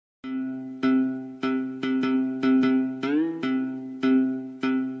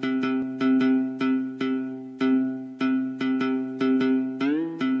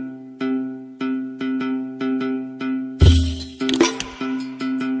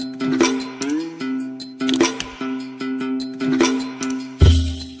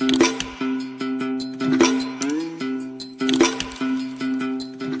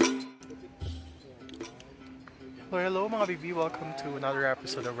welcome to another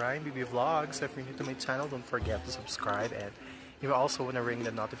episode of BiBi Vlogs. If you're new to my channel, don't forget to subscribe, and you also want to ring the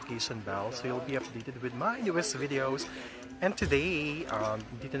notification bell so you'll be updated with my newest videos. And today,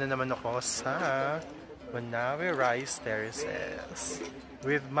 dito na naman ako sa Banaue Rice Terraces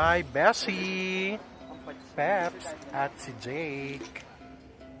with my beshi, Peps, at si Jake.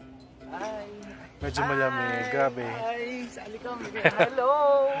 Hi! Medyo malamig, grabe. Hi! Sali kami.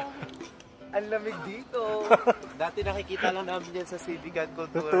 Hello! Ang lamig dito. Dati nakikita lang namin yan sa Civic and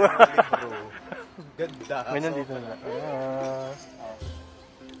Cultural libro. Ganda. May nandito na.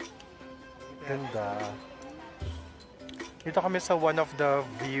 Ganda. Dito kami sa one of the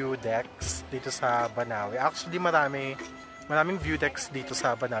view decks dito sa Banaue. Actually, maraming view decks dito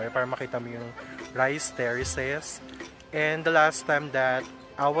sa Banaue para makita mo yung rice terraces. And the last time that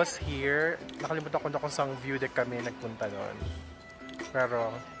I was here, nakalimutan ko na kung saan view deck kami nagpunta noon.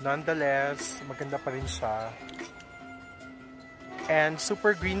 Pero, nonetheless, maganda pa rin siya. And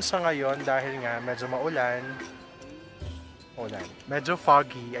super green siya ngayon dahil nga medyo maulan. Medyo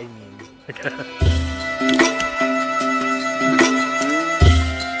foggy, I mean.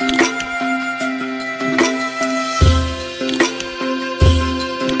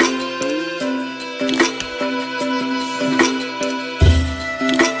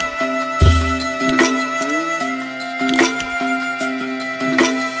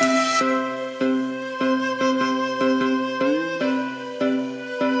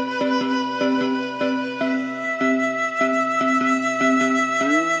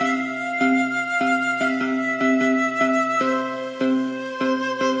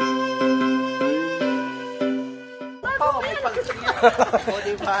 O,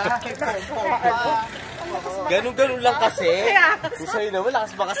 diba? Ganun lang kasi. Kung sa'yo naman,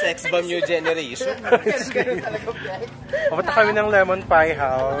 lakas baka sex bomb new generation. Ganun talaga, Black. Pupunta kami ng Lemon Pie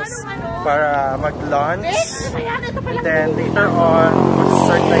House para mag-lunch. And then later on,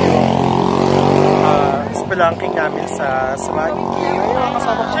 mag-start na yung spelunking namin sa Sumaging. Ayun,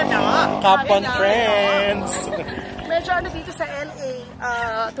 kasama ko Kapon friends. Medyo dito sa LA,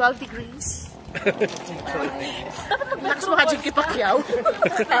 12 degrees. Dapat mag-relax mo ka dyan kay Pacquiao.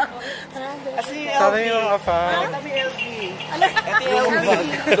 Kasi Sana yung afam. kami LV. Ito yung bag.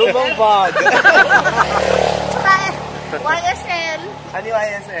 Lumang bag. Tsaka YSL. Ano yung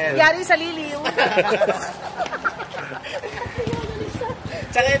ISL? Yari sa liliw.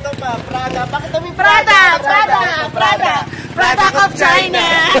 Tsaka ito pa, Prada. Bakit kami Prada of China.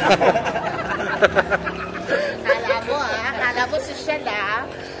 Kala mo social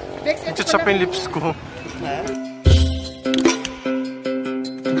Chuchap yung lips ko.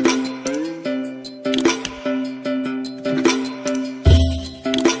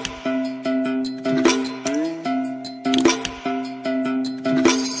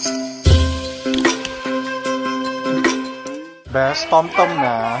 Best, tom-tom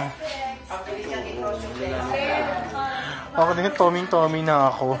na. Ako din, toming-toming na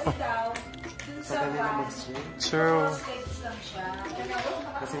ako. True.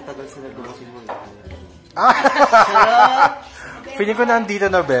 Kasi tagal sila gumasin mo. Feeling ko nandito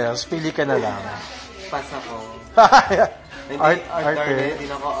na, Bes. Pili ka na lang. Pas ako. Arte. Hindi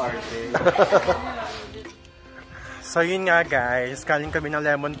na ako arte. So yun nga guys, galing kami ng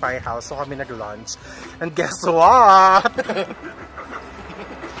Lemon Pie House, so kami nag-lunch. And guess what?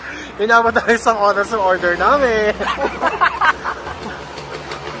 Inabot na isang oras yung order namin.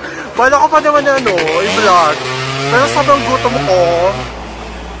 Bala ko pa naman i-vlog. Pero sobrang gutom ko,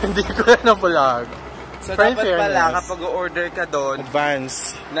 hindi ko na vlog. So dapat pala kapag order ka doon,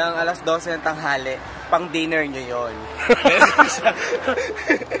 advance ng alas 12 ng tanghali, pang dinner nyo yun.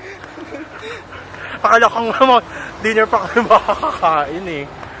 Akala ko nga dinner pa kayo makakakain eh.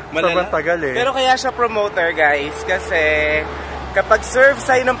 Sobrang tagal eh. Pero kaya siya promoter guys, kasi kapag serve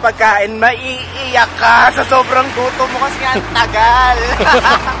sa'yo ng pagkain, maiiyak ka sa sobrang gutom mo kasi ang tagal.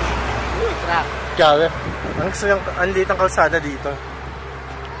 Grabe. Ang liit ng kalsada dito.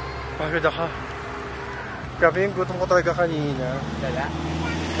 Pagod ako. Grabe yung gutom ko talaga kanina.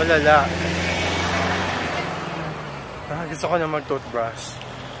 Malala. Gusto ko na mag-toothbrush.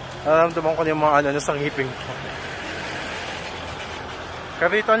 Naramdaman ko na yung mga nasa ngipin ko.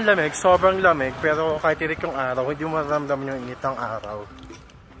 Grabe ito ang lamig. Sobrang lamig. Pero kahit tirik yung araw, hindi mo maramdaman yung init ng araw.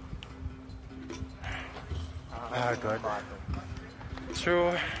 Good.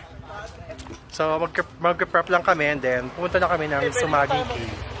 True. So, mag-prep lang kami and then pumunta na kami ng Sumaging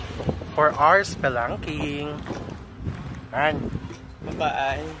Cave for our spelunking.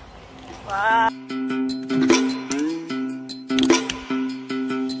 Bye-bye.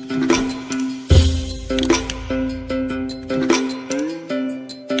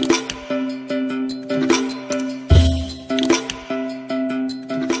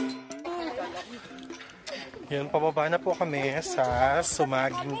 Yun, pababa na po kami sa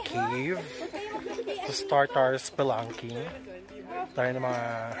Sumaging Cave to start our spelunking. Tayo ng mga...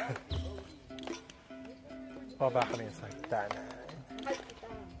 Pababa kami sa hagdanan.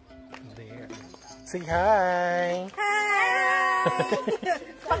 There. Say hi! Hi!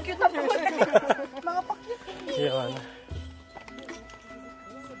 Pakyut na po. Mga pakyut. Yun.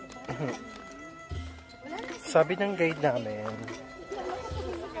 Sabi ng guide namin,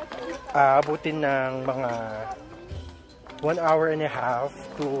 abutin ng mga 1 hour and a half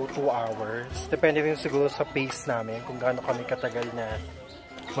to 2 hours. Depende rin siguro sa pace namin kung gaano kami katagal na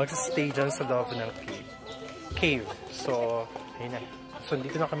mag-stay dyan sa loob ng cave. So, ayun na. So,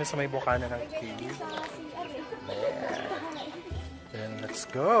 dito na kami sa may bukana ng cave. There. Then, let's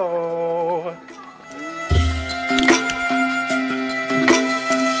go!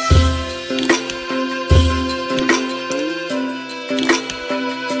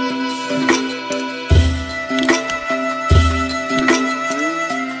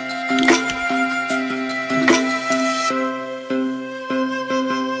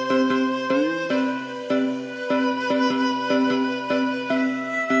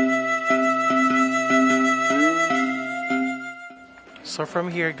 So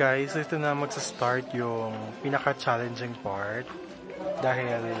from here guys, ito na magsa-start yung pinaka-challenging part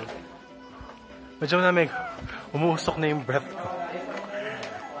dahil medyo namig umuusok na yung breath ko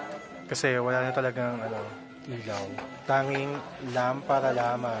kasi wala na talagang ilaw. Tanging lampara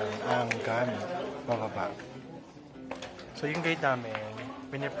lamang ang gamit pababa. So yung guide namin,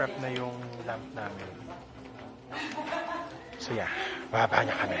 piniprep na yung lamp namin. So yeah, bababa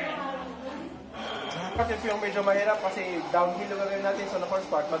na kami. Kasi po yung medyo mahirap kasi downhill na rin natin. So na first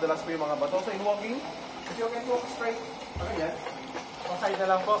part, madalas po yung mga bato. So in walking, if you can walk straight, ano yan? Paside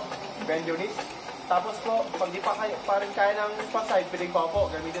na lang po, bend your knees. Tapos po, pag di pa rin kaya ng paside, piling pa po.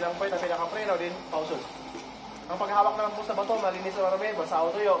 Gamitin lang po yung pinaka-preno din, pausun. Ang paghawak naman po sa bato, malinis o marami, basa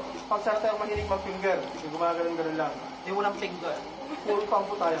o tuyo. Pag sana tayong mahilig mag-finger, yung gumagano'n-ganon lang. Hindi mo lang finger. Full palm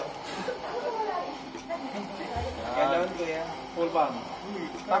po tayo. Gano'n ko yan. Full palm.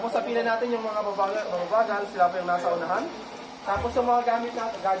 Tapos sa pila natin yung mga babagal, sila po yung nasa unahan. Tapos yung mga gamit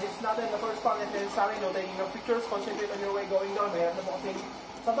natin, gadgets natin, the first part is necessary, no, taking of pictures, concentrate on your way going down. Mayroon na po kasi,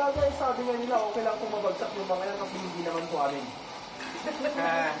 sa bagay, sabi nga nila, okay lang kung mabagsak yung mga yan kasi hindi naman po amin.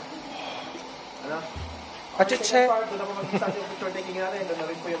 Ano? At check. Doon na po mag-start yung picture taking natin, doon na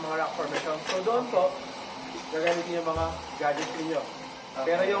rin po yung mga rock formation. So doon po, gagamitin yung mga gadgets ninyo.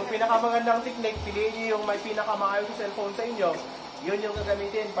 Pero yung pinakamagandang technique, piliin nyo yung may pinakamaayos sa cellphone sa inyo, yun yung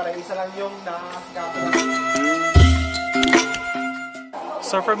gagamitin para isa lang yung nakakagapon.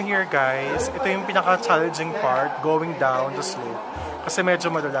 So from here guys, ito yung pinaka-challenging part, going down the slope. Kasi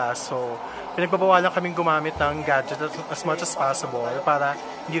medyo madulas, so pinagbabawalan kaming gumamit ng gadget as much as possible para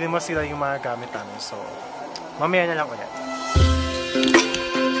hindi rin masira yung mga gamit namin. So, mamaya na lang ulit.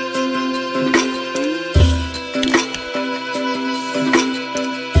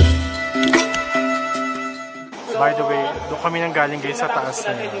 By the way, doon kami nang galing guys sa taas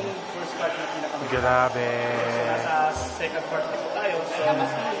na yun. Grabe. Sa second part na po tayo. So,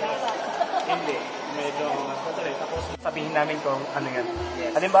 hindi. Medyo tapos sabihin namin kung ano yan.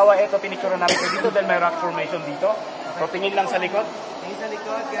 Halimbawa, ito pinicture namin ko dito dahil may rock formation dito. So, tingin lang sa likod. Tingin sa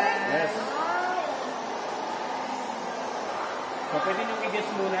likod, guys. Yes. So, pwede nyo i-guess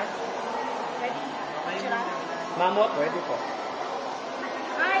muna. Ready? Mamot? Pwede po.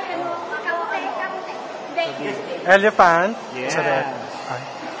 Ay, ano? Kamote. Elephant? Yes. Ay.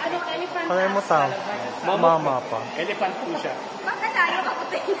 Ano, elephant? Palay mo tao. Mama pa. Elephant po siya. Bakit tayo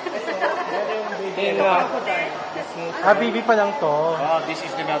kamote? BiBi pa lang to. Oh, this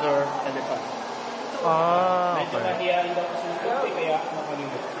is another elephant. Medyo Okay. nahiyain daw kasi kaya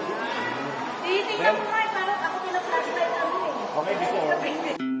nakalimot. Tingnan mo nga, parang ako pinag-flashlight kami eh. Okay, before.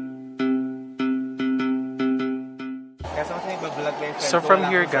 So from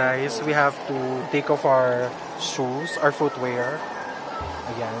here guys, we have to take off our shoes, our footwear.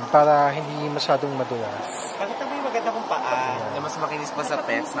 Ayan, para hindi masyadong madulas. Pakita mo yung maganda kong paa na mas makinis pa sa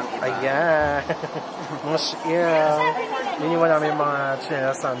pets ng iba. Ayan. Mga shield. Niniwan namin yung mga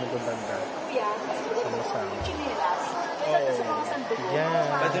chinelas namin doon banda. Sama-sama. Ayan.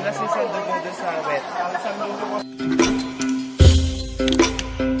 Madulas yung sandugo doon sa wet. Ang sandugo mo.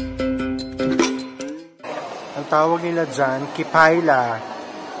 Ang tawag nila dyan, kipayla.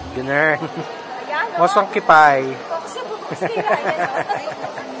 Ganun. Mosang kipay.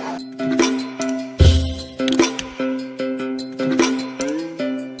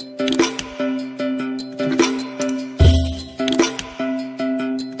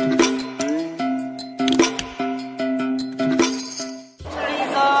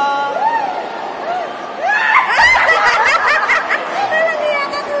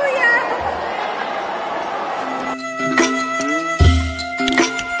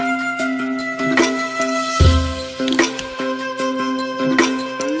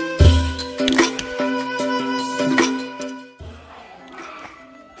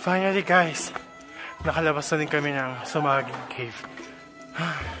 Finally guys, nakalabas na din kami ng Sumaging Cave.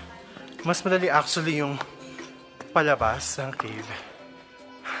 Mas madali actually yung palabas ng cave.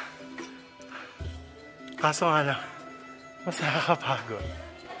 Kaso nga lang, mas nakakapagod.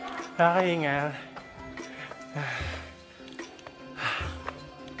 Nakakaingal.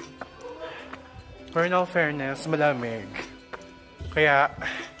 For in all fairness, malamig. Kaya,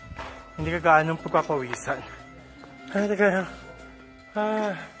 hindi ka gaanong pagpapawisan. Ay, teka lang.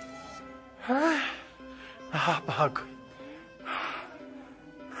 Nakakapagod.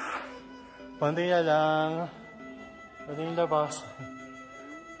 Konti na lang. Pwede yung labas.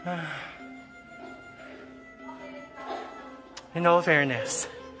 In all fairness,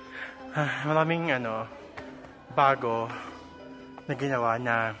 maraming bago na ginawa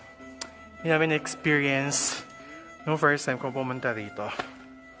na hindi namin experience nung first time kong pumunta rito.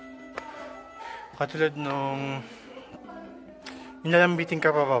 Katulad nung nilalambitin ka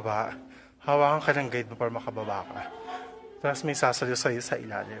pababa, hawakan ka ng guide mo para makababa ka. Tapos may sasayo sa'yo sa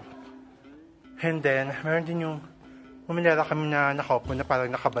ilalim. And then, meron din yung uminala kami na nakaupo na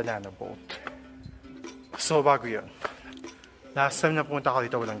parang naka-banana boat. So, bago yun. Last time na pumunta ka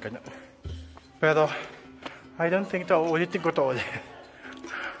dito, walang ganun. Pero, I don't think ulitin ko to ulit.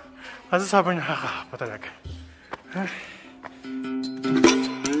 Kasi sobrang nakakapa talaga.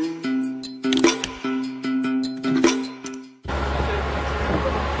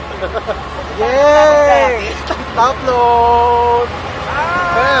 Yay! Top floor!